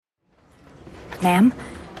Ma'am,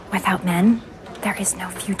 without men, there is no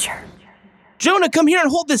future. Jonah, come here and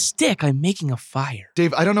hold this stick. I'm making a fire.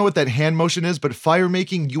 Dave, I don't know what that hand motion is, but fire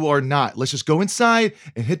making, you are not. Let's just go inside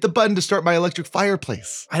and hit the button to start my electric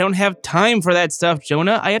fireplace. I don't have time for that stuff,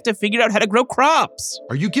 Jonah. I have to figure out how to grow crops.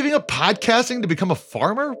 Are you giving up podcasting to become a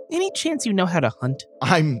farmer? Any chance you know how to hunt?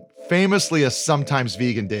 I'm famously a sometimes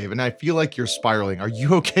vegan, Dave, and I feel like you're spiraling. Are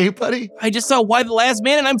you okay, buddy? I just saw Y the Last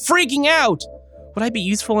Man and I'm freaking out. Would I be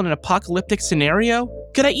useful in an apocalyptic scenario?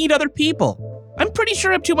 Could I eat other people? I'm pretty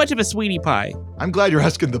sure I'm too much of a sweetie pie. I'm glad you're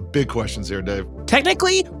asking the big questions here, Dave.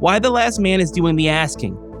 Technically, Y the Last Man is doing the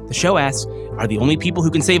asking. The show asks, are the only people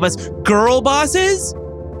who can save us girl bosses?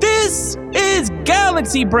 This is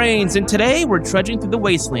Galaxy Brains, and today we're trudging through the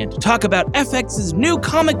wasteland to talk about FX's new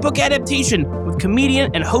comic book adaptation with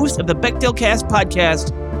comedian and host of the Bechdel Cast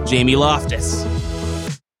podcast, Jamie Loftus.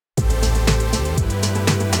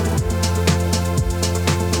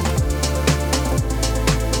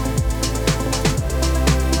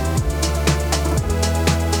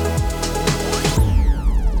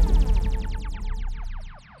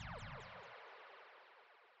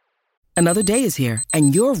 Another day is here,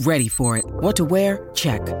 and you're ready for it. What to wear?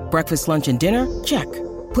 Check. Breakfast, lunch, and dinner? Check.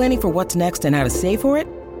 Planning for what's next and how to save for it?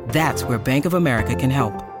 That's where Bank of America can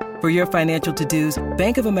help. For your financial to-dos,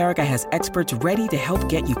 Bank of America has experts ready to help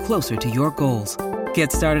get you closer to your goals.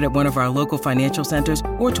 Get started at one of our local financial centers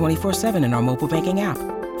or 24/7 in our mobile banking app.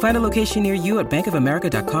 Find a location near you at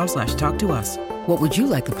bankofamerica.com/talktous. What would you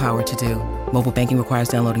like the power to do? Mobile banking requires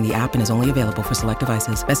downloading the app and is only available for select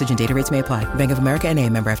devices. Message and data rates may apply. Bank of America N.A.,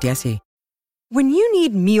 member FDIC. When you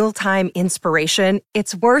need mealtime inspiration,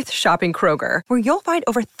 it's worth shopping Kroger, where you'll find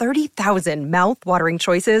over 30,000 mouth-watering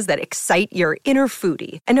choices that excite your inner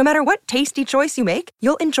foodie. And no matter what tasty choice you make,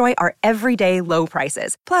 you'll enjoy our everyday low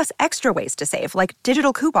prices, plus extra ways to save, like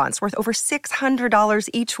digital coupons worth over $600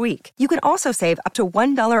 each week. You can also save up to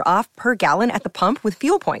 $1 off per gallon at the pump with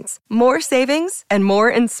fuel points. More savings and more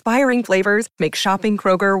inspiring flavors make shopping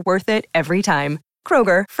Kroger worth it every time.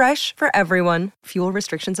 Kroger, fresh for everyone. Fuel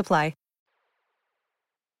restrictions apply.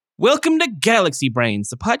 Welcome to Galaxy Brains,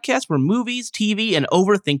 the podcast where movies, TV, and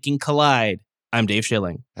overthinking collide. I'm Dave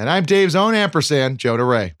Schilling. And I'm Dave's own ampersand, Jonah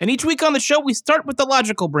Ray. And each week on the show, we start with the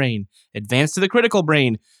logical brain, advance to the critical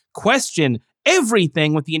brain, question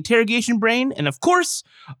everything with the interrogation brain, and of course,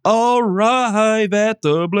 arrive at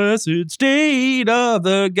the blessed state of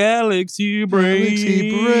the Galaxy Brain.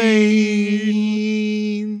 Galaxy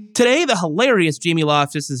Brain. Today, the hilarious Jamie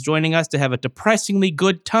Loftus is joining us to have a depressingly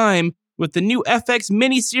good time with the new FX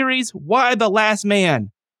miniseries, Y the Last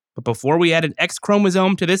Man. But before we add an X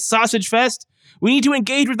chromosome to this sausage fest, we need to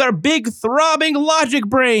engage with our big, throbbing logic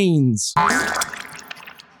brains.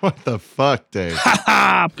 What the fuck, Dave?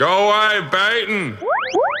 Go away, Baton!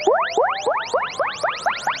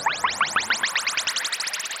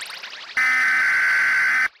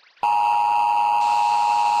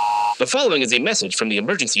 The following is a message from the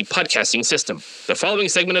emergency podcasting system. The following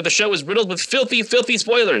segment of the show is riddled with filthy, filthy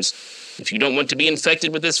spoilers. If you don't want to be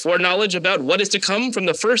infected with this foreknowledge about what is to come from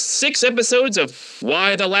the first 6 episodes of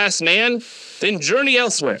Y the Last Man, then journey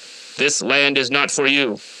elsewhere. This land is not for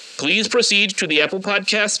you. Please proceed to the Apple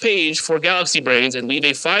Podcasts page for Galaxy Brains and leave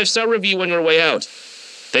a 5-star review on your way out.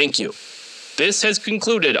 Thank you. This has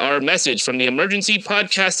concluded our message from the emergency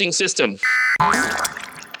podcasting system.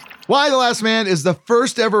 Y the Last Man is the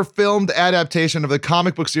first ever filmed adaptation of the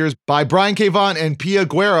comic book series by Brian K. Vaughan and Pia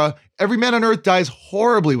Guerra. Every man on Earth dies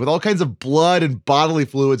horribly with all kinds of blood and bodily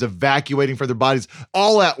fluids evacuating from their bodies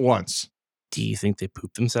all at once. Do you think they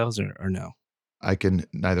poop themselves or no? I can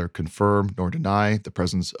neither confirm nor deny the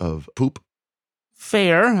presence of poop.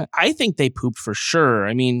 Fair. I think they pooped for sure.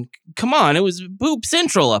 I mean, come on, it was poop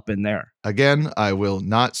central up in there. Again, I will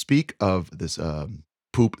not speak of this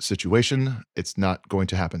poop situation. It's not going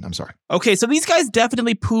to happen. I'm sorry. Okay, so these guys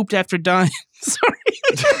definitely pooped after dying. Sorry.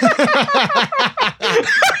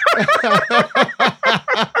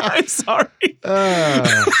 I'm sorry.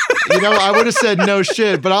 I would have said no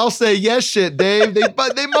shit, but I'll say yes shit, Dave.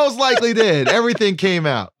 But they most likely did. Everything came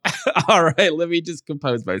out. All right, let me just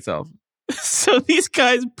compose myself. So these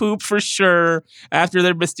guys poop for sure after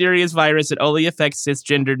their mysterious virus that only affects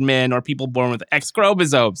cisgendered men or people born with X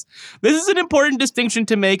chromosomes. This is an important distinction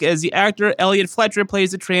to make as the actor Elliot Fletcher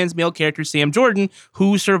plays the trans male character Sam Jordan,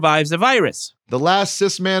 who survives the virus. The last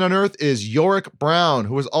cis man on Earth is Yorick Brown,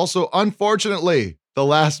 who is also, unfortunately, the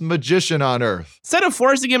last magician on Earth. Instead of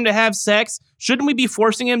forcing him to have sex, shouldn't we be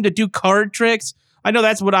forcing him to do card tricks? I know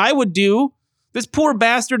that's what I would do. This poor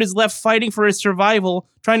bastard is left fighting for his survival,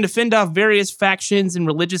 trying to fend off various factions and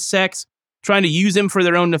religious sects. trying to use him for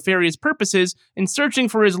their own nefarious purposes, and searching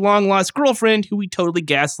for his long-lost girlfriend who he totally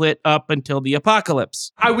gaslit up until the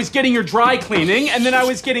apocalypse. I was getting your dry cleaning, and then I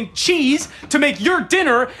was getting cheese to make your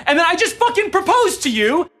dinner, and then I just fucking proposed to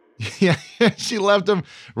you! Yeah, she left him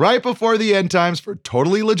right before the end times for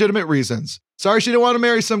totally legitimate reasons. Sorry she didn't want to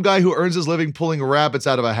marry some guy who earns his living pulling rabbits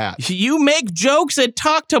out of a hat. You make jokes and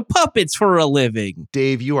talk to puppets for a living.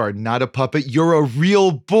 Dave, you are not a puppet. You're a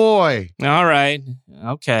real boy. All right.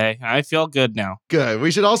 Okay. I feel good now. Good.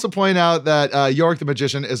 We should also point out that Yorick the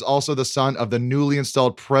Magician is also the son of the newly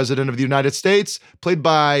installed President of the United States, played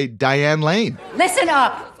by Diane Lane. Listen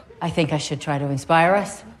up. I think I should try to inspire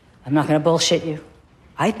us. I'm not going to bullshit you.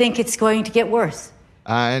 I think it's going to get worse.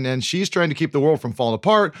 And she's trying to keep the world from falling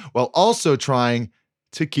apart while also trying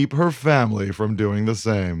to keep her family from doing the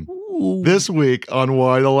same. Ooh. This week on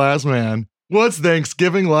Why the Last Man, what's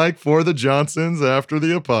Thanksgiving like for the Johnsons after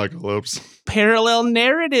the apocalypse? Parallel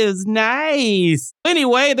narratives, nice.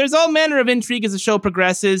 Anyway, there's all manner of intrigue as the show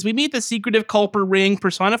progresses. We meet the secretive Culper Ring,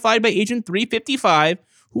 personified by Agent 355,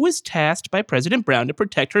 who is tasked by President Brown to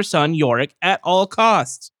protect her son Yorick at all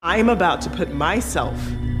costs. I'm about to put myself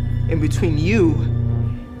in between you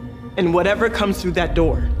and whatever comes through that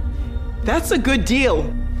door. That's a good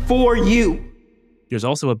deal for you. There's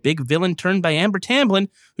also a big villain turned by Amber Tamblyn,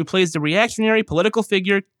 who plays the reactionary political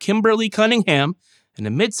figure Kimberly Cunningham, and a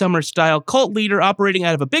Midsummer-style cult leader operating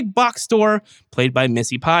out of a big box store, played by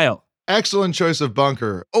Missy Pyle. Excellent choice of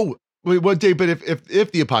bunker. Oh, wait, what day? But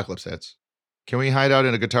if the apocalypse hits, can we hide out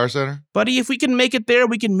in a Guitar Center? Buddy, if we can make it there,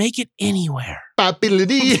 we can make it anywhere. That's going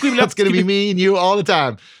to be me and you all the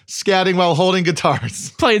time, scatting while holding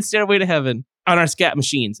guitars. Playing Stairway to Heaven on our scat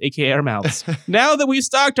machines, aka our mouths. Now that we've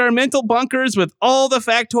stocked our mental bunkers with all the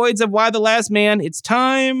factoids of Why the Last Man, it's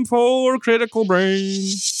time for Critical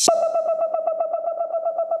Brain.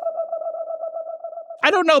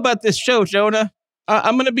 I don't know about this show, Jonah.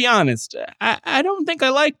 I'm going to be honest. I don't think I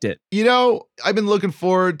liked it. You know, I've been looking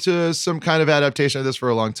forward to some kind of adaptation of this for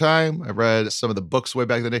a long time. I've read some of the books way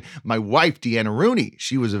back in the day. My wife, Deanna Rooney,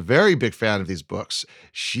 she was a very big fan of these books.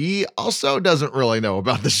 She also doesn't really know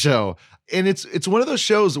about the show. And it's one of those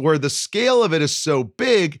shows where the scale of it is so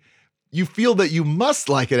big, you feel that you must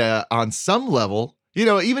like it on some level. You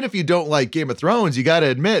know, even if you don't like Game of Thrones, you got to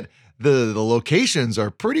admit the locations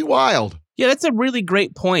are pretty wild. Yeah, that's a really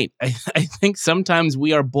great point. I think sometimes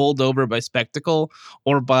we are bowled over by spectacle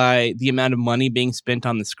or by the amount of money being spent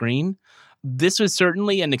on the screen. This was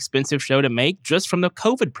certainly an expensive show to make just from the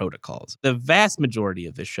COVID protocols. The vast majority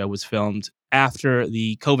of this show was filmed after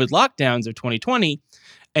the COVID lockdowns of 2020,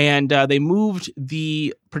 and they moved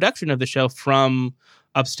the production of the show from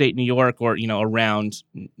upstate New York or, around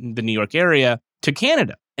the New York area to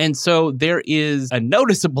Canada. And so there is a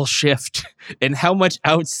noticeable shift in how much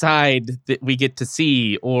outside that we get to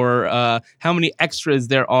see or how many extras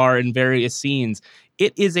there are in various scenes.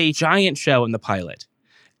 It is a giant show in the pilot.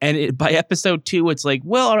 And by episode 2, it's like,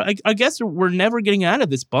 well, I guess we're never getting out of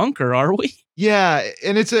this bunker, are we? Yeah,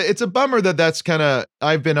 and it's a bummer that's kind of,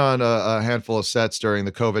 I've been on a handful of sets during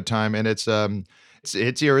the COVID time, and it's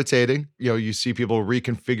irritating. You know, you see people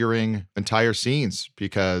reconfiguring entire scenes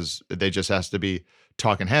because they just has to be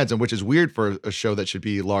talking heads, and which is weird for a show that should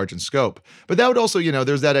be large in scope. But that would also,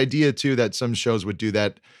 there's that idea too that some shows would do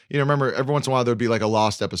that. Remember every once in a while there'd be like a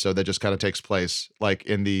Lost episode that just kind of takes place like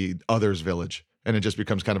in the Others village, and it just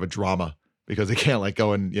becomes kind of a drama because they can't like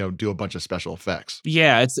go and do a bunch of special effects.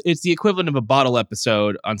 Yeah, it's the equivalent of a bottle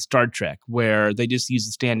episode on Star Trek where they just use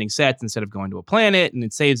the standing sets instead of going to a planet, and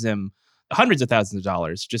it saves them hundreds of thousands of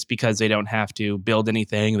dollars just because they don't have to build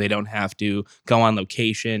anything. They don't have to go on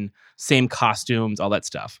location, same costumes, all that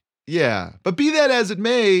stuff. Yeah. But be that as it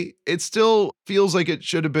may, it still feels like it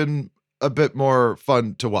should have been a bit more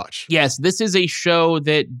fun to watch. Yes, this is a show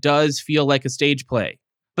that does feel like a stage play.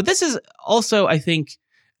 But this is also, I think,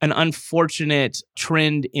 an unfortunate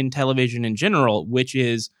trend in television in general, which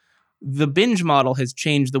is the binge model has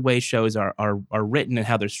changed the way shows are written and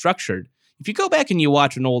how they're structured. If you go back and you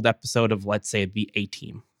watch an old episode of, let's say, The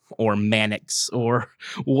A-Team or Mannix or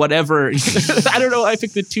whatever, I don't know, I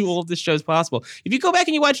picked the 2 oldest shows possible. If you go back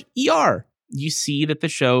and you watch ER, you see that the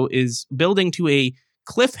show is building to a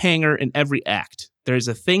cliffhanger in every act. There's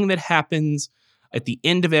a thing that happens at the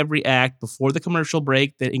end of every act before the commercial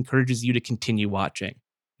break that encourages you to continue watching.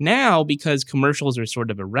 Now, because commercials are sort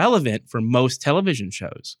of irrelevant for most television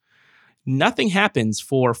shows, nothing happens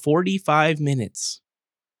for 45 minutes.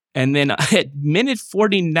 And then at minute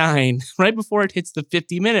 49, right before it hits the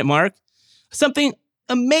 50-minute mark, something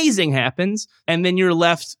amazing happens. And then you're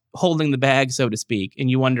left holding the bag, so to speak. And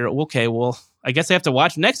you wonder, okay, well, I guess I have to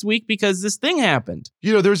watch next week because this thing happened.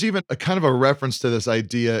 You know, there's even a kind of a reference to this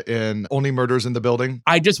idea in Only Murders in the Building.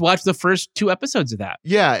 I just watched the first 2 episodes of that.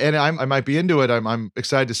 Yeah, and I might be into it. I'm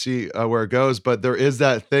excited to see where it goes. But there is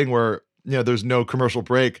that thing where, you know, there's no commercial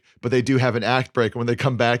break, but they do have an act break. And when they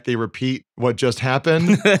come back, they repeat what just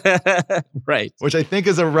happened. Right. Which I think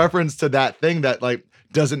is a reference to that thing that like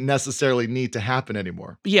doesn't necessarily need to happen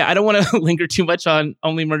anymore. Yeah, I don't want to linger too much on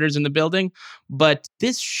Only Murders in the Building, but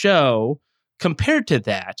this show, compared to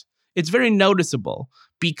that, it's very noticeable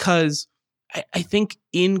because I think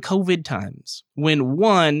in COVID times, when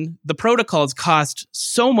one, the protocols cost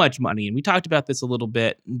so much money, and we talked about this a little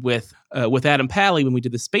bit with Adam Pally when we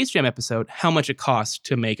did the Space Jam episode, how much it costs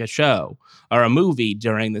to make a show or a movie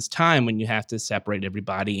during this time when you have to separate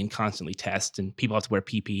everybody and constantly test and people have to wear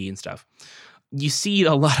PPE and stuff. You see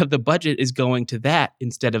a lot of the budget is going to that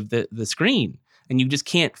instead of the screen, and you just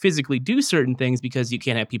can't physically do certain things because you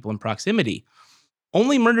can't have people in proximity.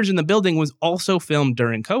 Only Murders in the Building was also filmed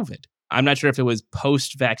during COVID. I'm not sure if it was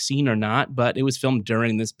post-vaccine or not, but it was filmed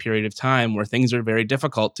during this period of time where things are very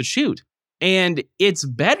difficult to shoot. And it's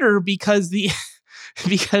better because the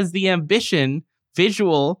ambition,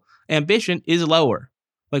 visual ambition, is lower.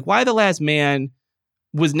 Like, Y: The Last Man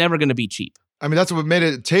was never going to be cheap. I mean, that's what made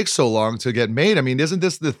it take so long to get made. I mean, isn't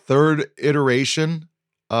this the 3rd iteration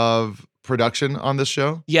of production on this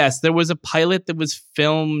show? Yes, there was a pilot that was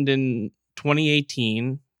filmed in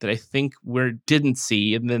 2018 that I think we didn't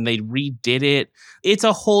see, and then they redid it. It's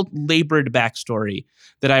a whole labored backstory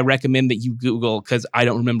that I recommend that you Google because I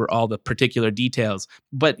don't remember all the particular details.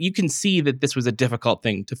 But you can see that this was a difficult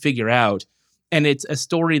thing to figure out, and it's a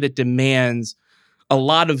story that demands a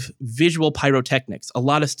lot of visual pyrotechnics. A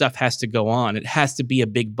lot of stuff has to go on. It has to be a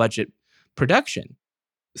big budget production.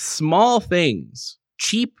 Small things,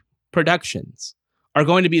 cheap productions are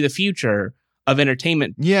going to be the future of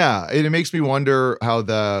entertainment. Yeah, it makes me wonder how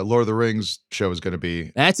the Lord of the Rings show is going to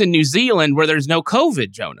be. That's in New Zealand where there's no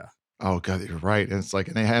COVID, Jonah. Oh, God, you're right. And it's like,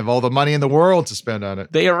 and they have all the money in the world to spend on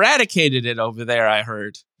it. They eradicated it over there, I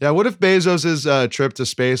heard. Yeah, what if Bezos' trip to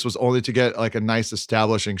space was only to get like a nice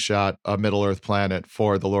establishing shot of Middle Earth planet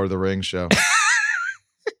for the Lord of the Rings show?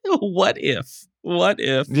 What if? What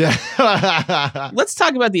if? Yeah. Let's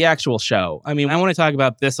talk about the actual show. I mean, I want to talk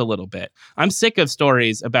about this a little bit. I'm sick of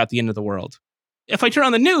stories about the end of the world. If I turn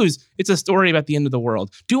on the news, it's a story about the end of the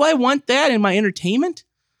world. Do I want that in my entertainment?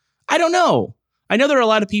 I don't know. I know there are a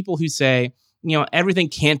lot of people who say, you know, everything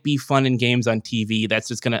can't be fun and games on TV. That's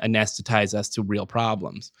just going to anesthetize us to real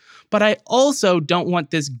problems. But I also don't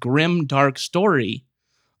want this grim, dark story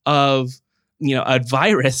of, you know, a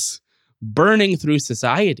virus burning through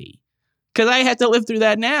society. Because I had to live through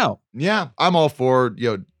that now. Yeah, I'm all for,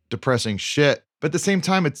 you know, depressing shit. But at the same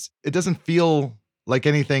time, it doesn't feel like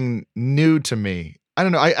anything new to me. I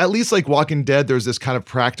don't know. At least like Walking Dead, there's this kind of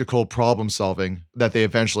practical problem solving that they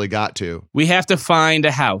eventually got to. We have to find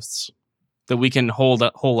a house that we can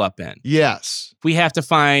hole up in. Yes. We have to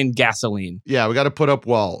find gasoline. Yeah, we got to put up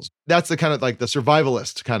walls. That's the kind of like the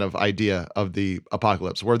survivalist kind of idea of the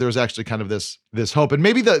apocalypse, where there's actually kind of this hope. And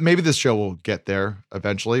maybe this show will get there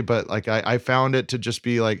eventually, but like I found it to just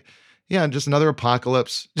be like, yeah, just another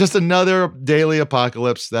apocalypse, just another daily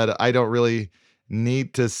apocalypse that I don't really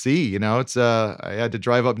need to see. You know, it's I had to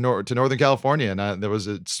drive up to Northern California, and there was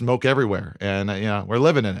smoke everywhere, and you know, we're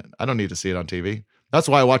living in it. I don't need to see it on TV. That's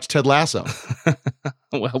why I watch Ted Lasso.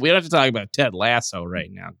 Well, we don't have to talk about Ted Lasso right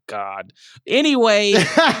now. God. Anyway,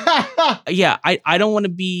 yeah, I don't want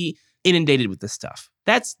to be inundated with this stuff.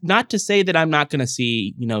 That's not to say that I'm not going to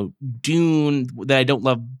see, you know, Dune, that I don't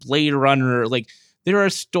love Blade Runner. Like, there are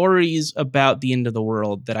stories about the end of the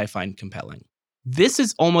world that I find compelling. This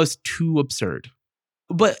is almost too absurd.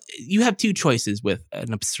 But you have two choices with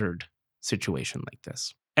an absurd situation like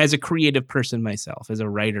this. As a creative person myself, as a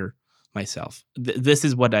writer myself, this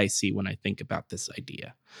is what I see when I think about this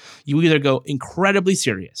idea. You either go incredibly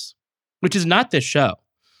serious, which is not this show.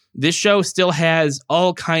 This show still has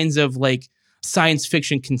all kinds of like science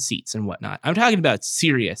fiction conceits and whatnot. I'm talking about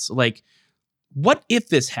serious, like, what if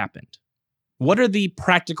this happened? What are the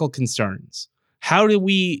practical concerns? How do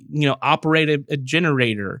we, you know, operate a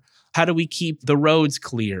generator? How do we keep the roads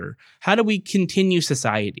clear? How do we continue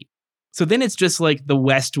society? So then it's just like the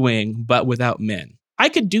West Wing, but without men. I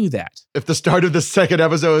could do that. If the start of the second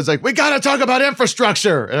episode is like, we got to talk about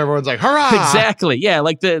infrastructure, and everyone's like, hurrah! Exactly. Yeah,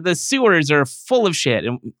 like the sewers are full of shit.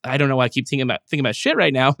 And I don't know why I keep thinking about shit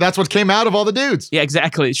right now. That's what came out of all the dudes. Yeah,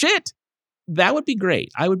 exactly. Shit. That would be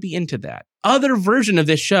great. I would be into that. Other version of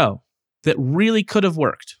this show that really could have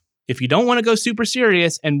worked. If you don't want to go super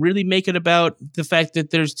serious and really make it about the fact that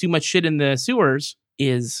there's too much shit in the sewers,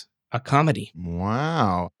 is a comedy.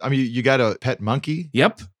 Wow. I mean, you got a pet monkey?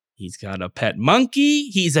 Yep. He's got a pet monkey.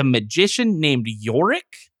 He's a magician named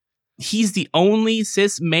Yorick. He's the only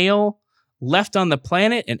cis male left on the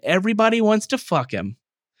planet, and everybody wants to fuck him.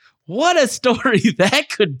 What a story that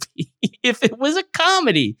could be if it was a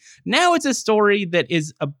comedy. Now it's a story that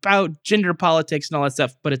is about gender politics and all that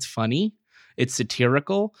stuff, but it's funny. It's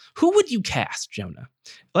satirical. Who would you cast, Jonah?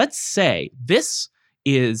 Let's say this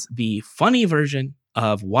is the funny version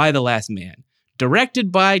of Y the Last Man,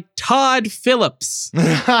 directed by Todd Phillips.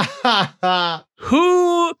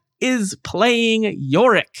 Who is playing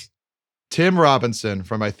Yorick? Tim Robinson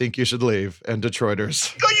from I Think You Should Leave and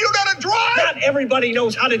Detroiters. You gotta drive! Not everybody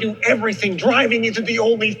knows how to do everything. Driving isn't the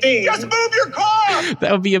only thing. Just move your car!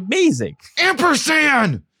 That would be amazing.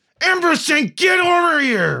 Ampersand! Ampersand, get over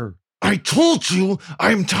here! I told you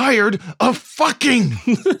I'm tired of fucking.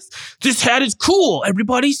 This hat is cool.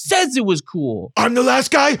 Everybody says it was cool. I'm the last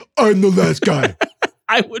guy. I'm the last guy.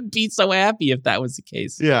 I would be so happy if that was the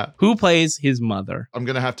case. Yeah. Who plays his mother? I'm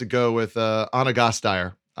going to have to go with Anna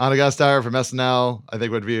Gasteyer. Anna Gasteyer from SNL, I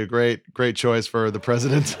think would be a great choice for the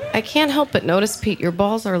president. I can't help but notice, Pete, your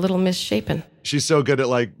balls are a little misshapen. She's so good at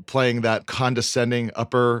like playing that condescending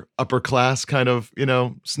upper class kind of,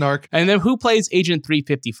 snark. And then who plays Agent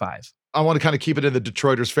 355? I want to kind of keep it in the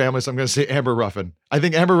Detroiters family, so I'm going to say Amber Ruffin. I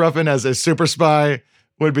think Amber Ruffin as a super spy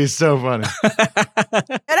would be so funny.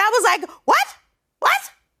 And I was like, what?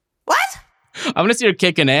 I'm going to see her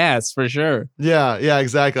kicking ass for sure. Yeah,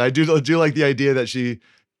 exactly. I do like the idea that she,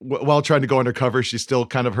 while trying to go undercover, she's still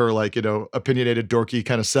kind of her like, opinionated, dorky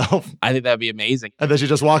kind of self. I think that'd be amazing. And then she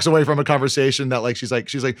just walks away from a conversation that like, she's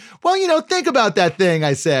like, well, think about that thing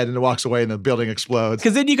I said, and walks away and the building explodes.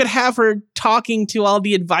 Because then you could have her talking to all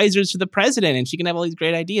the advisors to the president and she can have all these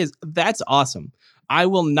great ideas. That's awesome. I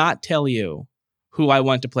will not tell you who I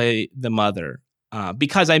want to play the mother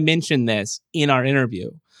because I mentioned this in our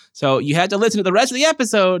interview. So you had to listen to the rest of the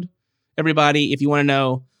episode, everybody, if you want to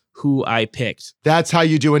know who I picked. That's how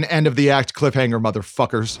you do an end of the act cliffhanger,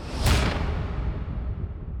 motherfuckers.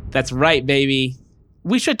 That's right, baby.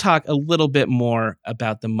 We should talk a little bit more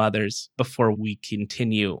about the mothers before we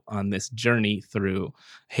continue on this journey through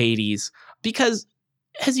Hades. Because,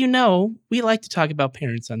 as you know, we like to talk about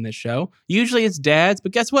parents on this show. Usually it's dads,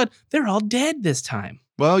 but guess what? They're all dead this time.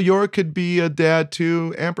 Well, Yorick could be a dad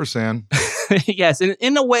to Ampersand. Yes, and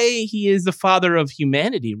in a way, he is the father of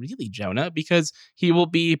humanity, really, Jonah, because he will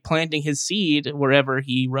be planting his seed wherever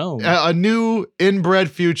he roams. A new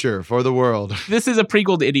inbred future for the world. This is a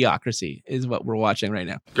prequel to Idiocracy, is what we're watching right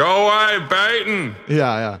now. Go away, Baton!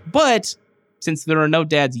 Yeah. But since there are no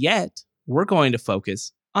dads yet, we're going to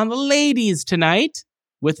focus on the ladies tonight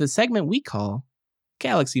with a segment we call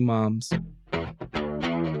Galaxy Moms.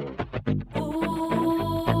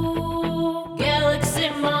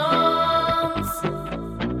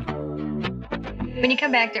 When you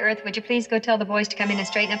come back to Earth, would you please go tell the boys to come in and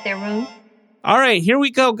straighten up their room? All right, here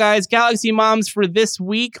we go, guys. Galaxy Moms for this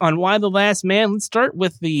week on Y the Last Man. Let's start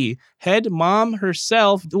with the head mom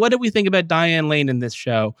herself. What do we think about Diane Lane in this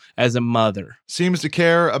show as a mother? Seems to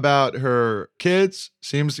care about her kids,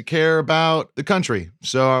 seems to care about the country.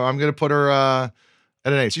 So I'm going to put her at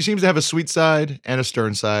an 8. She seems to have a sweet side and a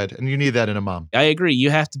stern side, and you need that in a mom. I agree.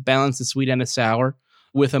 You have to balance the sweet and the sour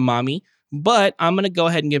with a mommy. But I'm going to go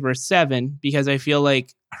ahead and give her a 7 because I feel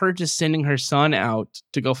like her just sending her son out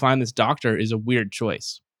to go find this doctor is a weird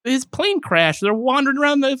choice. His plane crashed. They're wandering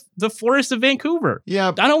around the forest of Vancouver.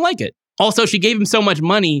 Yeah. I don't like it. Also, she gave him so much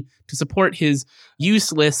money to support his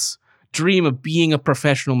useless dream of being a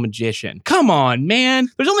professional magician. Come on, man.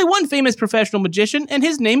 There's only one famous professional magician, and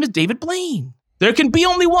his name is David Blaine. There can be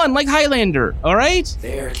only one, like Highlander, all right?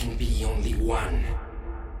 There can be only one.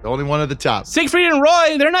 The only one at the top. Siegfried and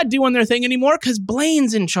Roy, they're not doing their thing anymore because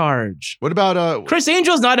Blaine's in charge. What about Chris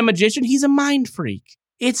Angel's not a magician, he's a mind freak.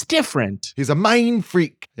 It's different. He's a mind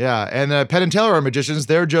freak. Yeah, and Penn and Teller are magicians.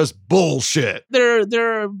 They're just bullshit.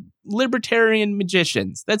 They're libertarian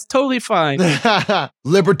magicians. That's totally fine.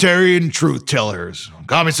 Libertarian truth tellers.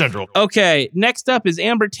 Comedy Central. Okay, next up is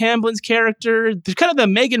Amber Tamblin's character. They're kind of the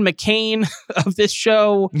Meghan McCain of this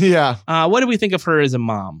show. Yeah. What do we think of her as a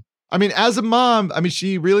mom? I mean, as a mom,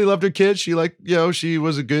 she really loved her kids. She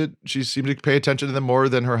she seemed to pay attention to them more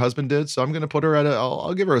than her husband did. So I'm going to put her at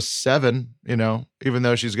I'll give her a 7, even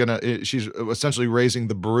though she's essentially raising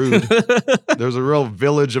the brood. There's a real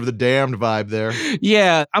Village of the Damned vibe there.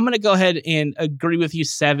 Yeah, I'm going to go ahead and agree with you,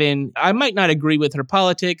 7. I might not agree with her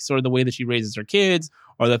politics or the way that she raises her kids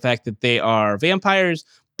or the fact that they are vampires,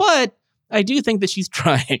 but I do think that she's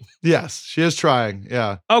trying. Yes, she is trying.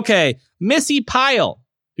 Yeah. Okay, Missy Pyle,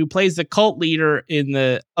 who plays the cult leader in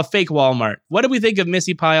a fake Walmart. What do we think of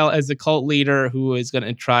Missy Pyle as the cult leader who is going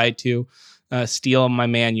to try to steal my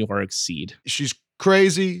man Yorick's seed? She's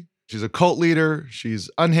crazy. She's a cult leader. She's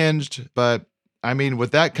unhinged. But I mean,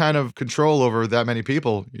 with that kind of control over that many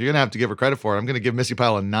people, you're going to have to give her credit for it. I'm going to give Missy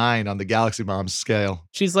Pyle a 9 on the Galaxy Moms scale.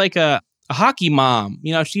 She's like a hockey mom.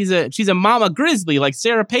 You know, she's a mama grizzly like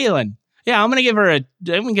Sarah Palin. Yeah, I'm gonna give her an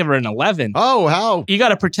 11. Oh, how? You got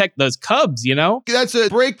to protect those Cubs, you know? That's a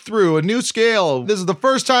breakthrough, a new scale. This is the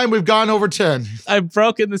first time we've gone over 10. I've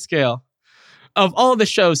broken the scale. Of all the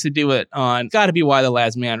shows to do it on, got to be Why the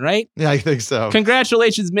Last Man, right? Yeah, I think so.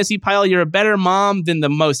 Congratulations, Missy Pyle. You're a better mom than the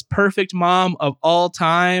most perfect mom of all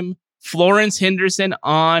time, Florence Henderson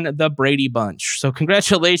on the Brady Bunch. So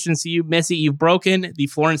congratulations to you, Missy. You've broken the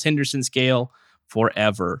Florence Henderson scale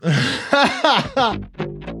forever.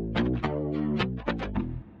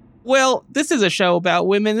 Well, this is a show about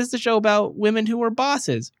women. This is a show about women who are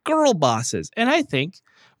bosses, girl bosses. And I think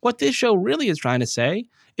what this show really is trying to say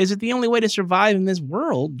is that the only way to survive in this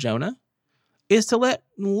world, Jonah, is to let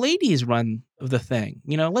ladies run the thing.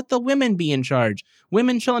 You know, let the women be in charge.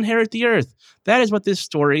 Women shall inherit the earth. That is what this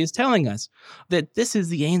story is telling us, that this is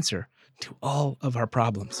the answer to all of our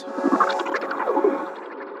problems.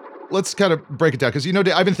 Let's kind of break it down because, you know,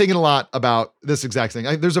 I've been thinking a lot about this exact thing.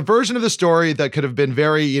 There's a version of the story that could have been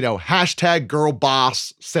very, you know, hashtag girl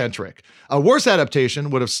boss centric. A worse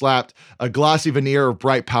adaptation would have slapped a glossy veneer of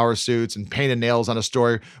bright power suits and painted nails on a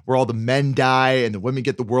story where all the men die and the women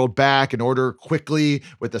get the world back in order quickly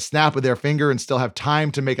with the snap of their finger and still have time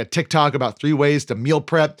to make a TikTok about 3 ways to meal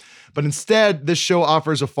prep. But instead, this show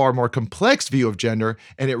offers a far more complex view of gender,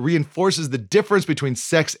 and it reinforces the difference between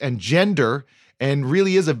sex and gender, and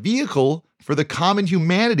really is a vehicle for the common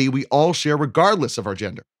humanity we all share regardless of our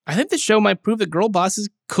gender. I think the show might prove that girl bosses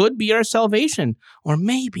could be our salvation, or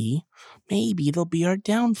maybe they'll be our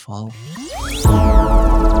downfall.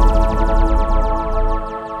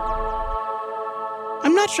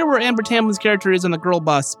 I'm not sure where Amber Tamlin's character is on the girl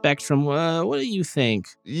boss spectrum. What do you think?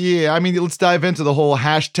 Yeah, I mean, let's dive into the whole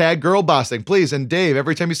hashtag girl boss thing, please. And Dave,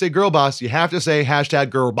 every time you say girl boss, you have to say hashtag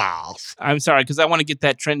girl boss. I'm sorry, because I want to get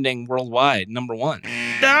that trending worldwide, number 1.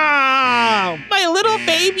 Ah, my little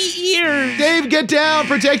baby ears. Dave, get down.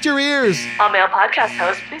 Protect your ears. All male podcast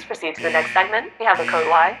host, please proceed to the next segment. We have a code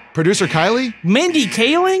Y. Producer Kylie? Mindy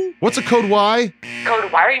Kaling? What's a code Y?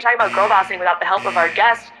 Code Y, are you talking about girl bossing without the help of our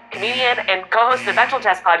guest, comedian and co-host of the Mental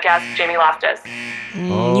Test podcast, Jamie Loftus?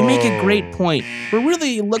 You make a great point. We're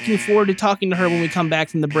really looking forward to talking to her when we come back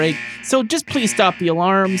from the break. So just please stop the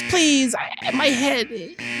alarms. Please. My head,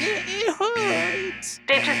 it hurts.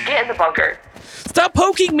 Dave, just get in the bunker. Stop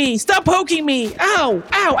poking me. Stop poking me. Ow.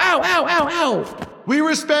 Ow, ow, ow, ow, ow. We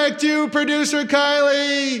respect you, Producer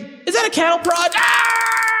Kylie. Is that a cattle prod? Ah!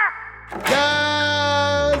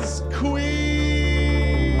 Yes, queen.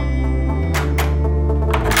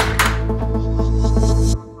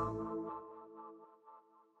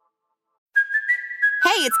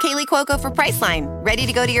 Hey, it's Kaylee Cuoco for Priceline. Ready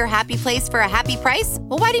to go to your happy place for a happy price?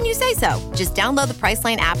 Well, why didn't you say so? Just download the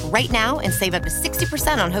Priceline app right now and save up to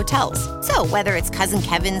 60% on hotels. So whether it's Cousin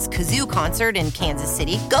Kevin's Kazoo Concert in Kansas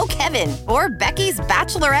City, go Kevin, or Becky's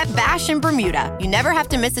Bachelorette Bash in Bermuda, you never have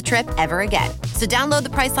to miss a trip ever again. So download the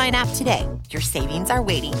Priceline app today. Your savings are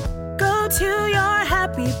waiting. Go to your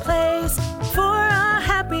happy place for a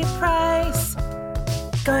happy price.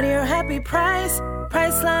 Go to your happy price,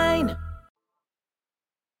 Priceline.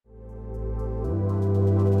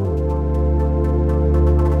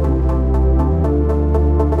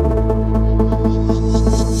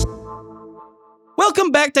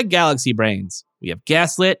 Welcome back to Galaxy Brains. We have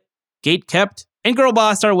gaslit, gatekept, and girl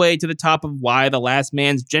bossed our way to the top of Why the Last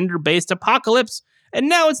Man's gender-based apocalypse, and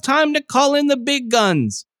now it's time to call in the big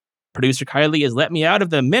guns. Producer Kylie has let me out of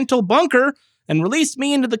the mental bunker and released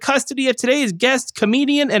me into the custody of today's guest,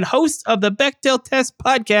 comedian, and host of the Bechdel Test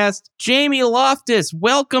podcast, Jamie Loftus.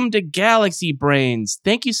 Welcome to Galaxy Brains.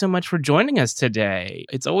 Thank you so much for joining us today.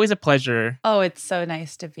 It's always a pleasure. Oh, it's so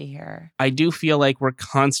nice to be here. I do feel like we're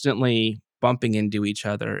constantly bumping into each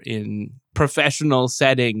other in professional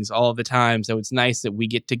settings all the time. So it's nice that we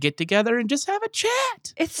get together and just have a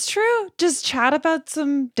chat. It's true. Just chat about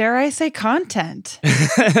some, dare I say, content.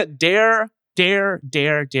 Dare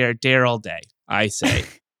all day, I say.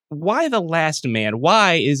 Why the last man?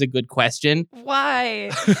 Why is a good question. Why?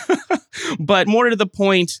 But more to the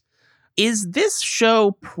point, is this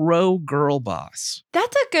show pro girl boss?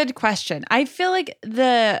 That's a good question. I feel like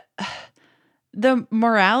the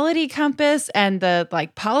morality compass and the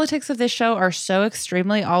politics of this show are so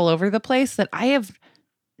extremely all over the place that I have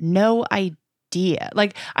no idea idea.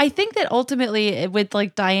 Like, I think that ultimately with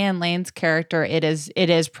like Diane Lane's character, it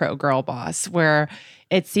is pro girl boss, where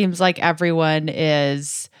it seems like everyone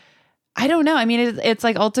is, I don't know. I mean, it's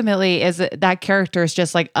like ultimately is that character is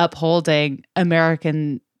just like upholding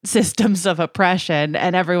American systems of oppression,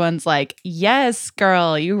 and everyone's like, yes,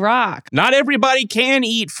 girl, you rock. Not everybody can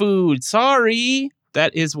eat food. Sorry.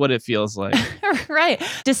 That is what it feels like. Right.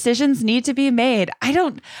 Decisions need to be made. I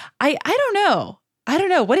don't know. I don't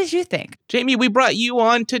know. What did you think? Jamie, we brought you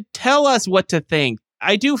on to tell us what to think.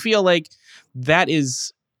 I do feel like that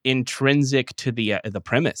is intrinsic to the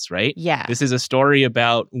premise, right? Yeah. This is a story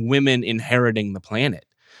about women inheriting the planet.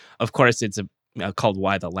 Of course, it's called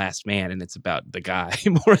Y: The Last Man, and it's about the guy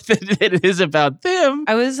more than it is about them.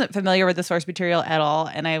 I wasn't familiar with the source material at all,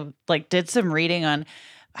 and I like did some reading on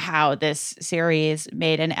how this series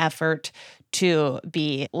made an effort to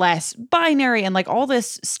be less binary and like all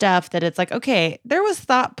this stuff that it's like, okay, there was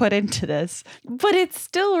thought put into this, but it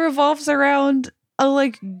still revolves around a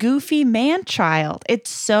like goofy man child. It's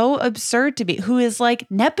so absurd to be, who is like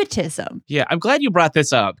nepotism. Yeah, I'm glad you brought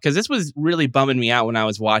this up because this was really bumming me out when I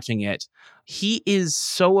was watching it. He is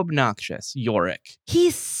so obnoxious, Yorick.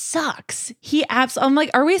 He sucks. I'm like,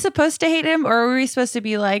 are we supposed to hate him, or are we supposed to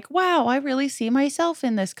be like, wow, I really see myself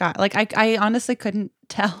in this guy? Like, I honestly couldn't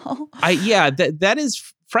tell. That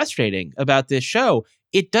is frustrating about this show.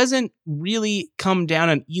 It doesn't really come down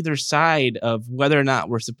on either side of whether or not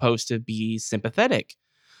we're supposed to be sympathetic.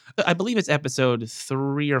 I believe it's episode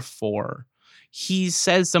 3 or 4. He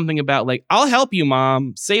says something about like, I'll help you,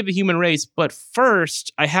 Mom, save the human race. But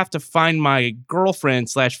first, I have to find my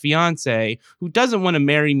girlfriend/fiance who doesn't want to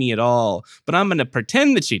marry me at all. But I'm going to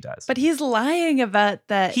pretend that she does. But he's lying about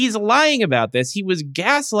that. He's lying about this. He was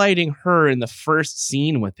gaslighting her in the first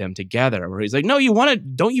scene with him together, where he's like, no,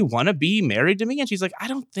 don't you want to be married to me? And she's like, I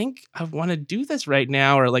don't think I want to do this right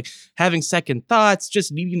now. Or like having second thoughts,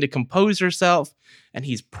 just needing to compose herself. And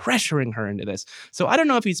he's pressuring her into this. So I don't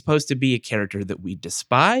know if he's supposed to be a character that we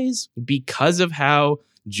despise because of how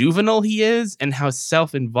juvenile he is and how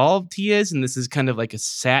self-involved he is. And this is kind of like a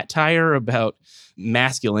satire about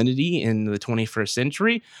masculinity in the 21st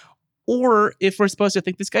century. Or if we're supposed to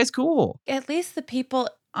think this guy's cool. At least the people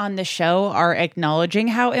on the show are acknowledging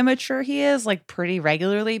how immature he is, like pretty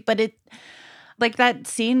regularly. But like that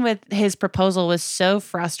scene with his proposal was so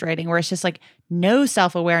frustrating, where it's just like no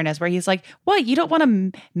self-awareness, where he's like, what, you don't want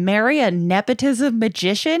to marry a nepotism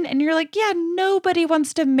magician? And you're like, yeah, nobody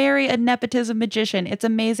wants to marry a nepotism magician. It's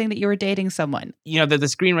amazing that you were dating someone. You know, the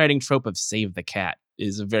screenwriting trope of save the cat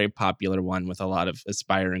is a very popular one with a lot of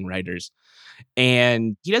aspiring writers.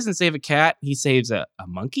 And he doesn't save a cat, he saves a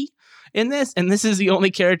monkey in this. And this is the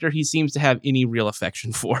only character he seems to have any real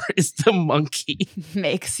affection for, is the monkey.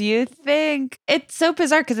 Makes you think. It's so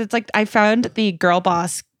bizarre because it's like I found the girl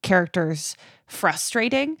boss characters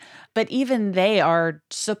frustrating, but even they are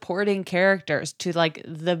supporting characters to like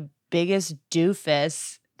the biggest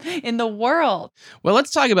doofus in the world. Well,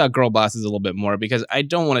 let's talk about girl bosses a little bit more, because I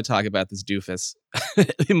don't want to talk about this doofus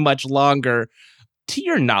much longer. To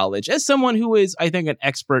your knowledge, as someone who is, I think, an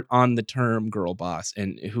expert on the term girl boss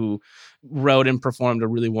and who wrote and performed a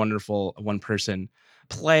really wonderful one-person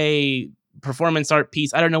play, performance art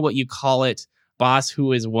piece, I don't know what you call it, Boss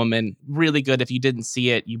Who Is Woman, really good. If you didn't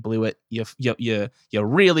see it, you blew it. You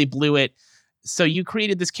really blew it. So you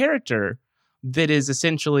created this character that is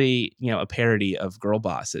essentially, a parody of girl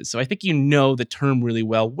bosses. So I think you know the term really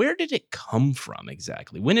well. Where did it come from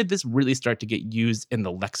exactly? When did this really start to get used in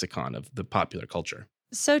the lexicon of the popular culture?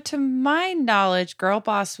 So to my knowledge, girl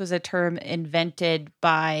boss was a term invented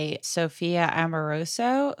by Sophia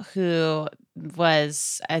Amoruso, who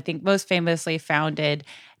was, I think, most famously founded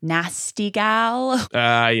Nasty Gal.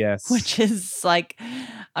 Yes. Which is like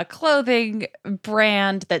a clothing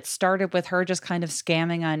brand that started with her just kind of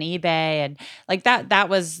scamming on eBay. And like that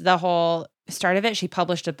was the whole start of it. She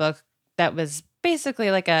published a book that was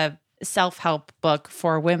basically like a self-help book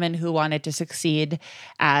for women who wanted to succeed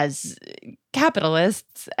as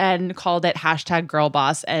capitalists, and called it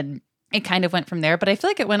 #girlboss. And it kind of went from there. But I feel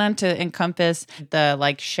like it went on to encompass the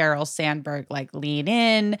like Sheryl Sandberg, like lean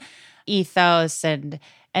in ethos and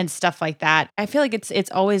stuff like that. I feel like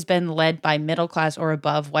it's always been led by middle class or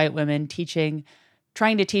above white women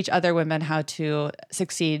trying to teach other women how to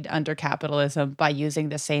succeed under capitalism by using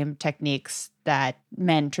the same techniques that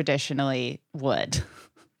men traditionally would.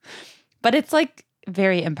 But it's like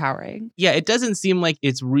very empowering. Yeah, it doesn't seem like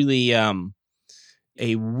it's really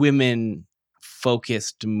a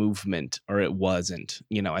women-focused movement, or it wasn't.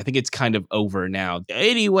 I think it's kind of over now.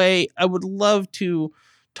 Anyway, I would love to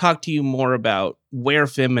talk to you more about where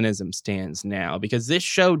feminism stands now, because this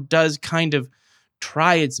show does kind of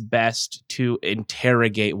try its best to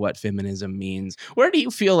interrogate what feminism means. Where do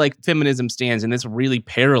you feel like feminism stands in this really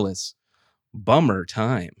perilous, bummer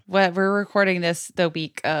time? Well, we're recording this the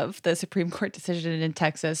week of the Supreme Court decision in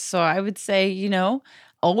Texas. So I would say,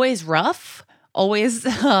 always rough, always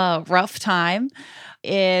rough time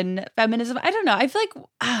in feminism. I don't know. I feel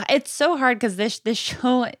like it's so hard because this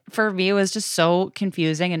show for me was just so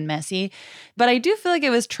confusing and messy. But I do feel like it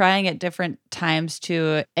was trying at different times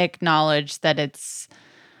to acknowledge that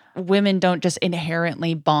women don't just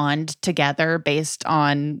inherently bond together based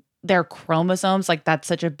on their chromosomes. Like, that's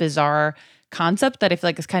such a bizarre concept that I feel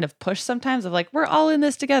like is kind of pushed sometimes, of like, we're all in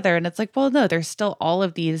this together. And it's like, well, no, there's still all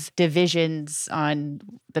of these divisions on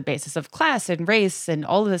the basis of class and race and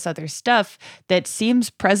all of this other stuff that seems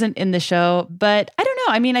present in the show. But I don't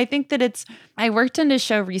know. I mean, I think that I worked on a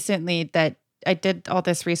show recently that I did all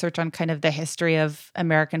this research on kind of the history of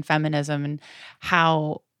American feminism and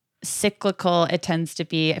how cyclical it tends to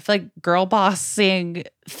be. I feel like girl bossing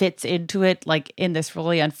fits into it like in this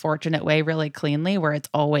really unfortunate way, really cleanly, where it's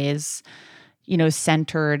always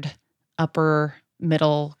centered upper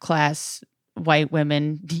middle class white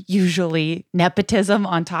women, usually nepotism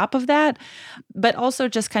on top of that, but also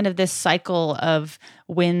just kind of this cycle of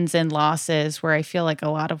wins and losses where I feel like a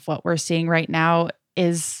lot of what we're seeing right now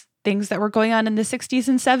is things that were going on in the 60s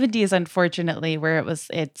and 70s, unfortunately, where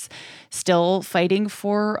it's still fighting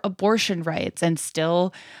for abortion rights and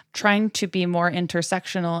still trying to be more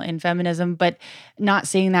intersectional in feminism, but not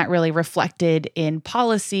seeing that really reflected in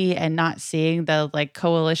policy and not seeing the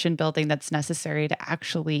coalition building that's necessary to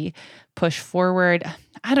actually push forward.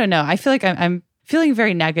 I don't know. I feel like I'm feeling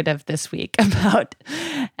very negative this week about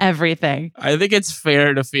everything. I think it's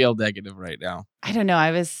fair to feel negative right now. I don't know.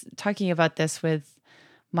 I was talking about this with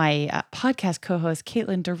my podcast co-host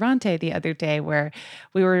Caitlin Durante the other day, where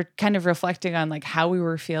we were kind of reflecting on how we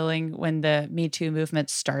were feeling when the Me Too movement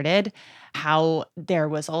started, how there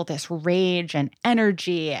was all this rage and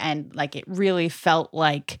energy, and it really felt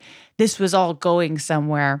like this was all going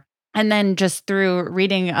somewhere. And then just through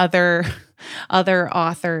reading other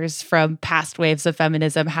authors from past waves of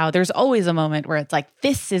feminism, how there's always a moment where it's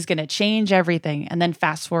this is going to change everything. And then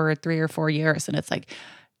fast forward 3 or 4 years and it's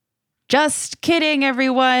just kidding,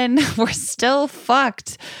 everyone. We're still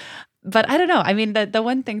fucked. But I don't know. I mean, the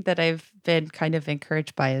one thing that I've been kind of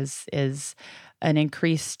encouraged by is an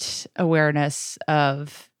increased awareness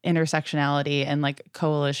of intersectionality, and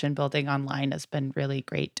coalition building online has been really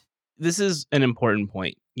great. This is an important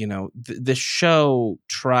point. The show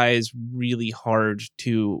tries really hard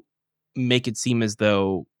to make it seem as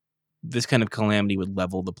though this kind of calamity would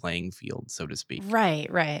level the playing field, so to speak.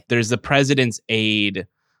 Right. There's the president's aide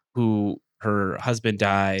who her husband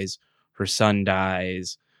dies, her son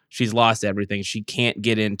dies, she's lost everything. She can't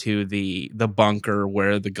get into the bunker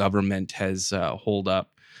where the government has holed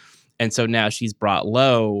up. And so now she's brought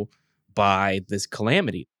low by this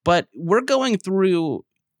calamity. But we're going through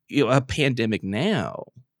a pandemic now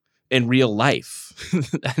in real life.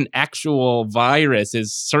 An actual virus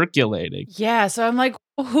is circulating. Yeah, so I'm like,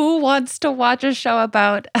 who wants to watch a show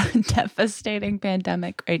about a devastating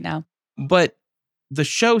pandemic right now? But the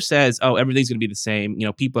show says, oh, everything's going to be the same.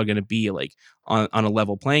 People are going to be on a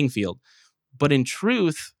level playing field. But in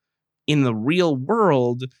truth, in the real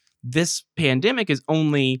world, this pandemic has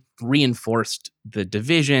only reinforced the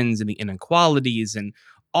divisions and the inequalities and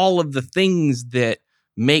all of the things that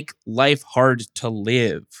make life hard to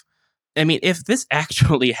live. I mean, if this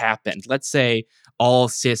actually happened, let's say all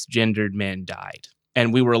cisgendered men died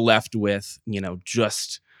and we were left with,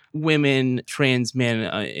 just women, trans men,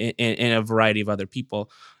 and a variety of other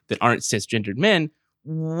people that aren't cisgendered men,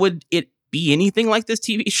 would it be anything like this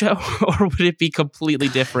TV show, or would it be completely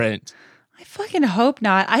different? I fucking hope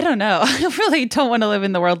not. I don't know. I really don't want to live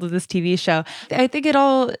in the world of this TV show. I think it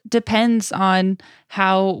all depends on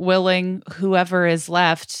how willing whoever is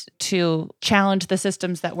left to challenge the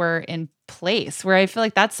systems that were in place, where I feel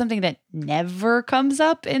like that's something that never comes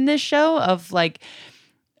up in this show of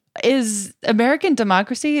is American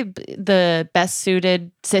democracy the best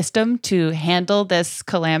suited system to handle this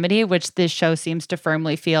calamity, which this show seems to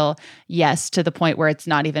firmly feel yes, to the point where it's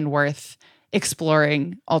not even worth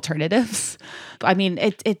exploring alternatives. I mean,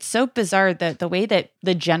 it's so bizarre that the way that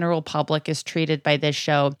the general public is treated by this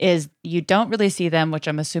show is you don't really see them, which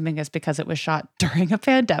I'm assuming is because it was shot during a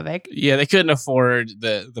pandemic. Yeah, they couldn't afford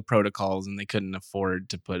the protocols, and they couldn't afford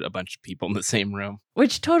to put a bunch of people in the same room.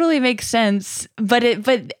 Which totally makes sense. But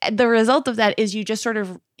the result of that is you just sort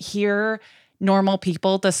of hear normal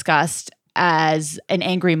people discussed as an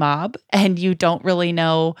angry mob, and you don't really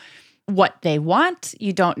know what they want.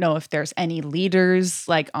 You don't know if there's any leaders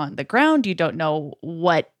on the ground. You don't know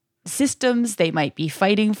what systems they might be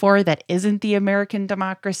fighting for that isn't the American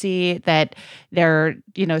democracy that they're,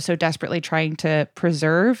 so desperately trying to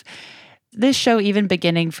preserve. This show, even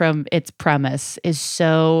beginning from its premise, is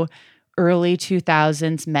so early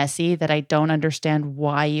 2000s messy that I don't understand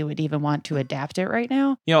why you would even want to adapt it right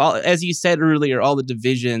now. As you said earlier, all the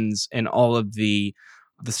divisions and all of the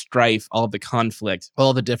strife, all of the conflict,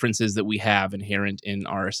 all the differences that we have inherent in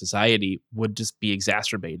our society would just be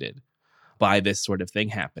exacerbated by this sort of thing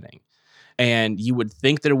happening. And you would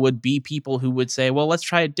think there would be people who would say, well, let's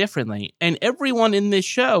try it differently. And everyone in this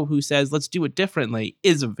show who says, let's do it differently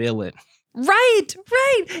is a villain. Right.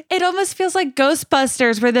 It almost feels like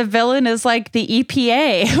Ghostbusters, where the villain is like the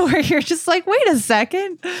EPA, where you're just like, wait a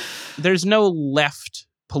second. There's no left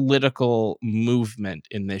political movement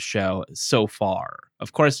in this show so far.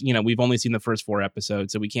 Of course, we've only seen the first 4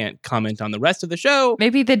 episodes, so we can't comment on the rest of the show.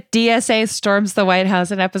 Maybe the DSA storms the White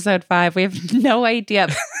House in episode 5. We have no idea.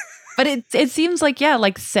 But it seems like,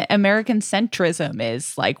 American centrism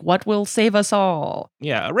is like what will save us all.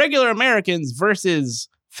 Yeah, regular Americans versus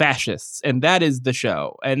fascists, and that is the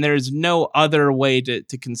show. And there's no other way to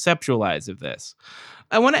conceptualize of this.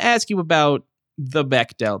 I want to ask you about the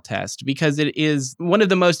Bechdel test, because it is one of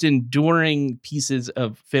the most enduring pieces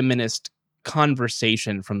of feminist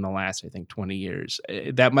conversation from the last, I think, 20 years.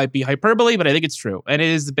 That might be hyperbole, but I think it's true. And it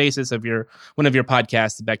is the basis of one of your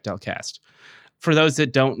podcasts, the Bechdel cast. For those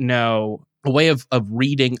that don't know, a way of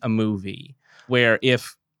reading a movie where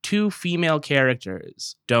if 2 female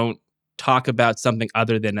characters don't talk about something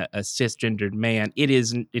other than a cisgendered man,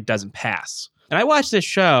 it doesn't pass. And I watched this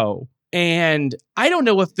show, and I don't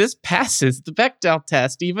know if this passes the Bechdel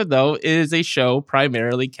test, even though it is a show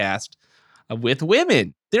primarily cast with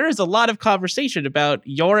women. There is a lot of conversation about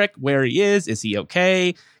Yorick, where he is. Is he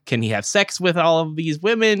okay? Can he have sex with all of these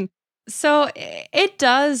women? So it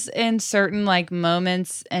does in certain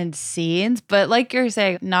moments and scenes, but like you're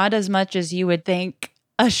saying, not as much as you would think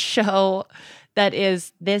a show that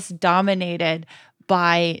is this dominated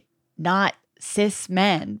by not cis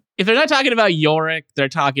men. If they're not talking about Yorick, they're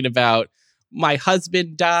talking about my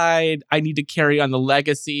husband died. I need to carry on the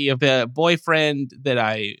legacy of the boyfriend that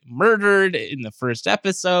I murdered in the first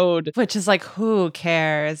episode. Which is like, who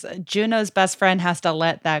cares? Juno's best friend has to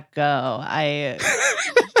let that go.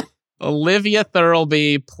 Olivia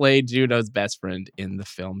Thirlby played Juno's best friend in the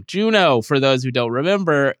film Juno. For those who don't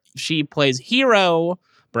remember, she plays Hero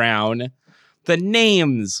Brown. The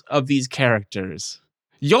names of these characters.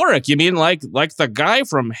 Yorick, you mean like the guy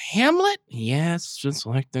from Hamlet? Yes, just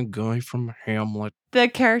like the guy from Hamlet. The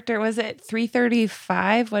character, was it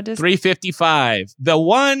 335? What is 355. The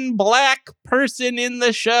one black person in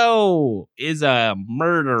the show is a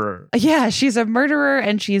murderer. Yeah, she's a murderer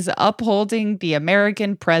and she's upholding the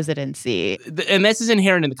American presidency. And this is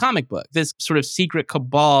inherent in the comic book. This sort of secret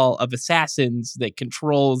cabal of assassins that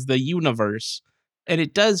controls the universe. And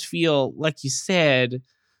it does feel, like you said,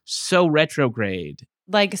 so retrograde.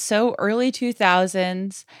 Like so early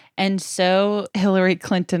 2000s and so Hillary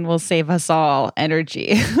Clinton will save us all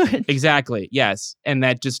energy. Exactly. Yes. And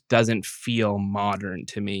that just doesn't feel modern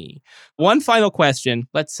to me. One final question.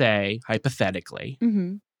 Let's say, hypothetically,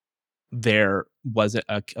 there was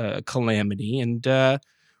a calamity and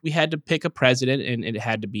we had to pick a president, and it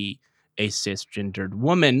had to be a cisgendered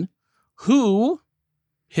woman who,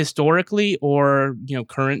 historically or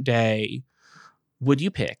current day, would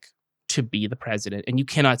you pick to be the president? And you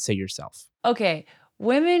cannot say yourself. Okay,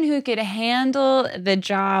 women who could handle the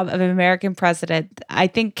job of American president. I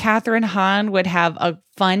think Catherine Hahn would have a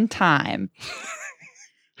fun time.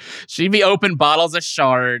 She'd be open bottles of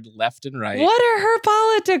Chard left and right. What are her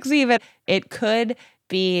politics even? It could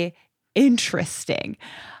be interesting.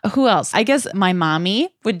 Who else? I guess my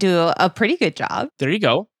mommy would do a pretty good job. There you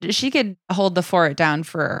go. She could hold the fort down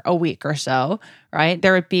for a week or so, right?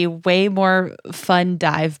 There would be way more fun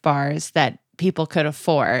dive bars that people could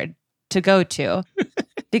afford to go to.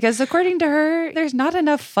 Because according to her, there's not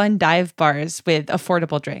enough fun dive bars with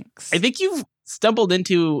affordable drinks. I think you've stumbled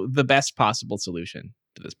into the best possible solution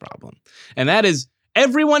to this problem. And that is,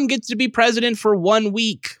 everyone gets to be president for 1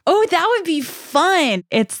 week. Oh, that would be fun.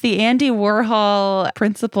 It's the Andy Warhol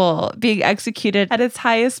principle being executed at its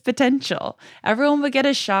highest potential. Everyone would get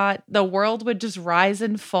a shot. The world would just rise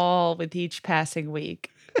and fall with each passing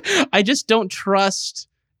week. I just don't trust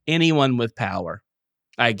anyone with power,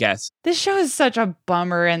 I guess. This show is such a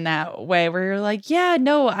bummer in that way, where you're like, yeah,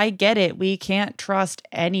 no, I get it. We can't trust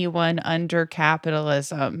anyone under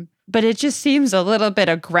capitalism. But it just seems a little bit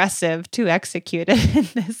aggressive to execute it in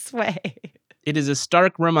this way. It is a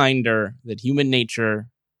stark reminder that human nature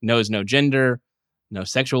knows no gender, no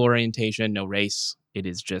sexual orientation, no race. It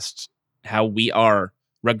is just how we are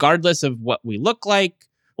Regardless of what we look like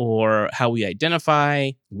or how we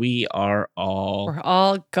identify, we are all... We're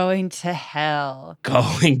all going to hell.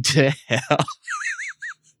 Going to hell.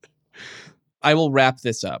 I will wrap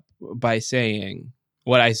this up by saying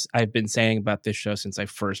what I've been saying about this show since I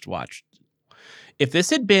first watched. If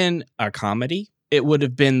this had been a comedy, it would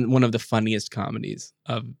have been one of the funniest comedies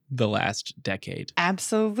of the last decade.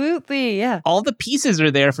 Absolutely, yeah. All the pieces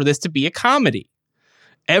are there for this to be a comedy.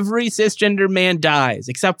 Every cisgender man dies,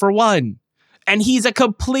 except for one. And he's a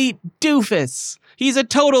complete doofus. He's a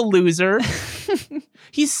total loser.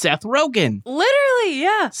 He's Seth Rogen. Literally,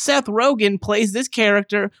 yeah. Seth Rogen plays this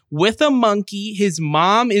character with a monkey. His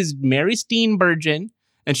mom is Mary Steenburgen,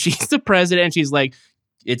 and she's the president. And she's like,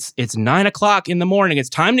 it's 9 o'clock in the morning. It's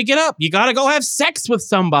time to get up. You got to go have sex with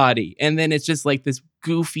somebody. And then it's just like this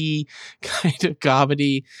goofy kind of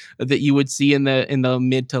comedy that you would see in the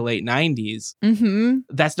mid to late 90s. Mm-hmm.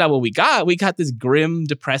 That's not what we got. We got this grim,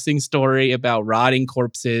 depressing story about rotting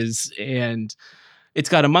corpses, and it's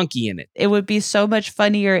got a monkey in it. It would be so much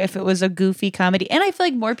funnier if it was a goofy comedy. And I feel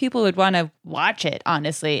like more people would want to watch it,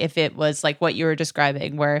 honestly, if it was like what you were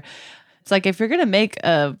describing, where it's like if you're going to make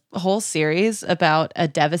a whole series about a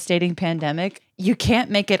devastating pandemic, you can't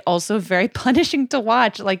make it also very punishing to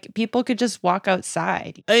watch. Like, people could just walk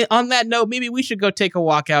outside. On that note, maybe we should go take a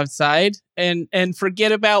walk outside and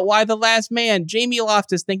forget about Y the Last Man. Jamie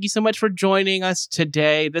Loftus, thank you so much for joining us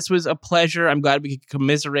today. This was a pleasure. I'm glad we could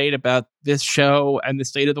commiserate about this show and the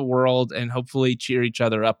state of the world and hopefully cheer each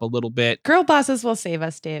other up a little bit. Girl bosses will save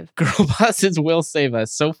us, Dave. Girl bosses will save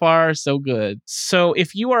us. So far, so good. So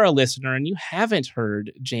if you are a listener and you haven't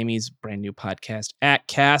heard Jamie's brand new podcast,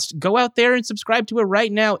 ActCast, go out there and subscribe to it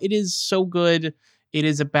right now. It is so good. It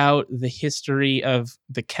is about the history of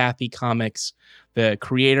the Cathy Comics, the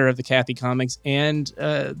creator of the Cathy Comics, and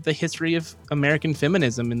the history of American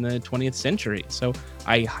feminism in the 20th century. So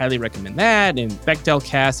I highly recommend that, and Bechdel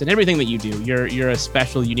Cast, and everything that you do. You're a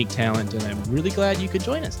special, unique talent, and I'm really glad you could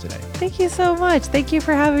join us today. Thank you so much. Thank you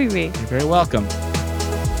for having me. You're very welcome.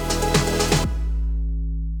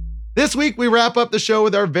 This week, we wrap up the show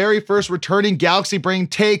with our very first returning Galaxy Brain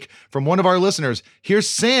take from one of our listeners. Here's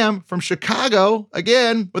Sam from Chicago,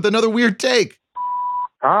 again, with another weird take.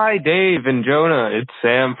 Hi, Dave and Jonah. It's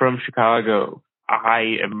Sam from Chicago.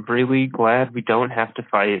 I am really glad we don't have to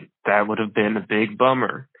fight. That would have been a big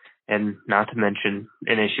bummer, and not to mention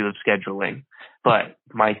an issue of scheduling. But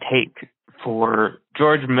my take for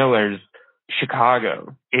George Miller's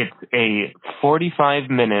Chicago, it's a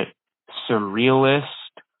 45-minute surrealist,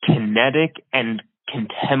 kinetic and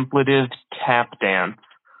contemplative tap dance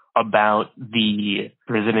about the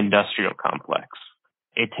prison industrial complex.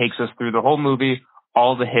 It takes us through the whole movie,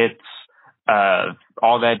 all the hits,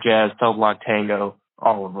 all that jazz, Cell Block Tango,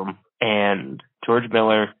 all of them. And George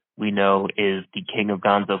Miller, we know, is the king of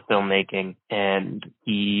gonzo filmmaking, and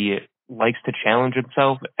he likes to challenge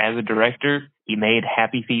himself as a director. He made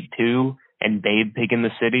Happy Feet 2 and Babe Pig in the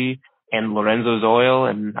City and Lorenzo's Oil,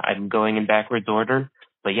 and I'm going in backwards order.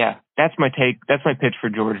 But yeah, that's my take. That's my pitch for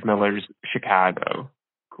George Miller's Chicago.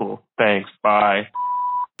 Cool. Thanks. Bye.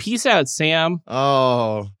 Peace out, Sam.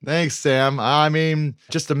 Oh, thanks, Sam. I mean,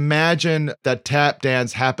 just imagine that tap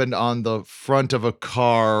dance happened on the front of a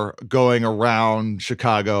car going around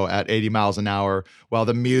Chicago at 80 miles an hour while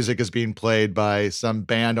the music is being played by some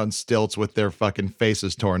band on stilts with their fucking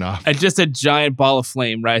faces torn off. And just a giant ball of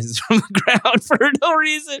flame rises from the ground for no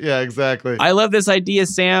reason. Yeah, exactly. I love this idea,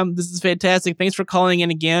 Sam. This is fantastic. Thanks for calling in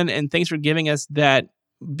again, and thanks for giving us that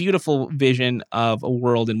beautiful vision of a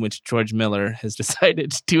world in which George Miller has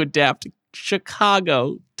decided to adapt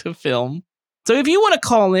Chicago to film. So if you want to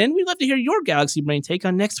call in, we'd love to hear your Galaxy Brain take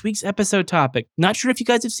on next week's episode topic. Not sure if you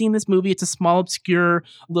guys have seen this movie. It's a small, obscure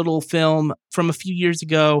little film from a few years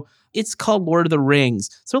ago. It's called Lord of the Rings.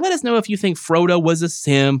 So let us know if you think Frodo was a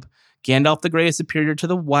simp, Gandalf the Grey is superior to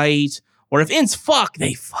the White, or if Ints fuck,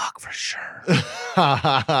 they fuck for sure.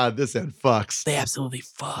 This end fucks. They absolutely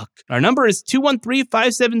fuck. Our number is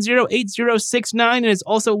 213-570-8069 and is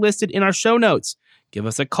also listed in our show notes. Give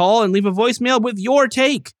us a call and leave a voicemail with your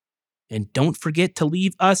take. And don't forget to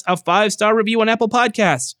leave us a 5-star review on Apple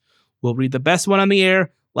Podcasts. We'll read the best one on the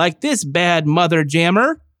air, like this bad mother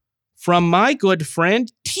jammer from my good friend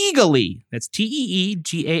Teagally. That's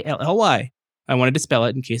Teegally. I wanted to spell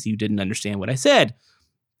it in case you didn't understand what I said.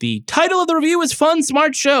 The title of the review is Fun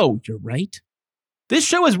Smart Show. You're right. This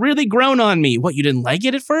show has really grown on me. What, you didn't like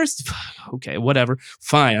it at first? Okay, whatever.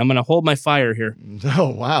 Fine, I'm going to hold my fire here. Oh,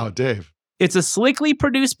 wow, Dave. It's a slickly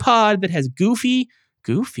produced pod that has goofy,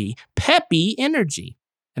 peppy energy.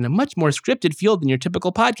 and a much more scripted feel than your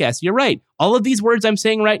typical podcast. You're right. All of these words I'm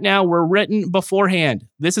saying right now were written beforehand.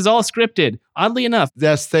 This is all scripted, oddly enough.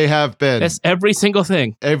 Yes, they have been. That's every single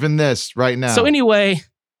thing. Even this right now. So anyway,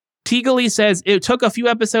 Teagley says, it took a few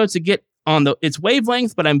episodes to get on its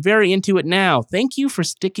wavelength, but I'm very into it now. Thank you for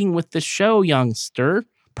sticking with the show, youngster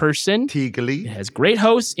person. Teagley. It has great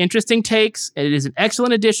hosts, interesting takes, and it is an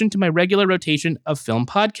excellent addition to my regular rotation of film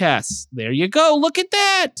podcasts. There you go. Look at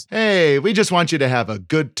that. Hey, we just want you to have a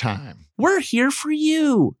good time. We're here for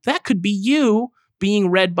you. That could be you being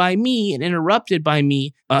read by me and interrupted by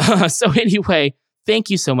me. So anyway, thank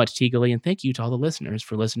you so much, Teagley, and thank you to all the listeners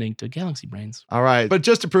for listening to Galaxy Brains. All right. But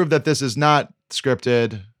just to prove that this is not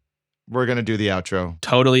scripted, we're going to do the outro.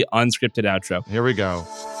 Totally unscripted outro. Here we go.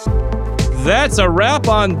 That's a wrap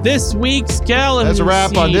on this week's Galaxy Brain. That's a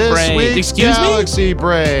wrap on this week's Galaxy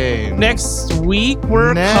Brain. Next week, we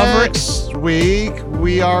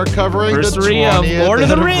are covering the 20th of Lord of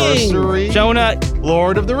the Rings. Jonah,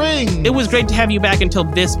 Lord of the Rings. It was great to have you back until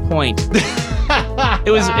this point.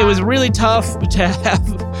 It was really tough to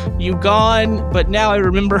have you gone, but now I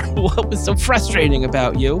remember what was so frustrating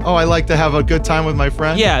about you. Oh, I like to have a good time with my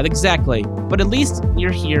friend? Yeah, exactly. But at least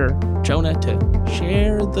you're here, Jonah, to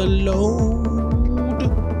share the load.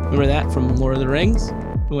 Remember that from Lord of the Rings?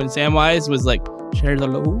 When Samwise was like, share the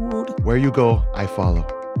load? Where you go, I follow.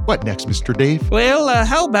 What next, Mr. Dave? Well,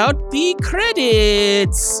 how about the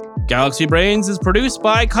credits? Galaxy Brains is produced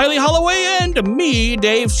by Kylie Holloway and me,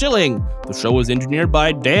 Dave Schilling. The show is engineered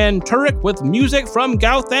by Dan Turek with music from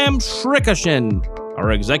Gautam Shrikashin.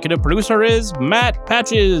 Our executive producer is Matt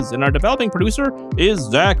Patches, and our developing producer is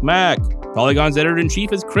Zach Mack. Polygon's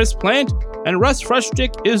editor-in-chief is Chris Plant, and Russ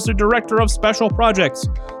Frushtick is the director of special projects.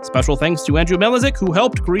 Special thanks to Andrew Melizik, who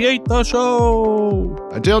helped create the show.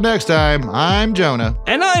 Until next time, I'm Jonah.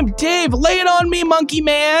 And I'm Dave. Lay it on me, monkey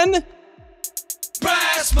man.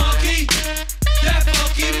 Brass monkey, that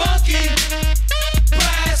funky monkey.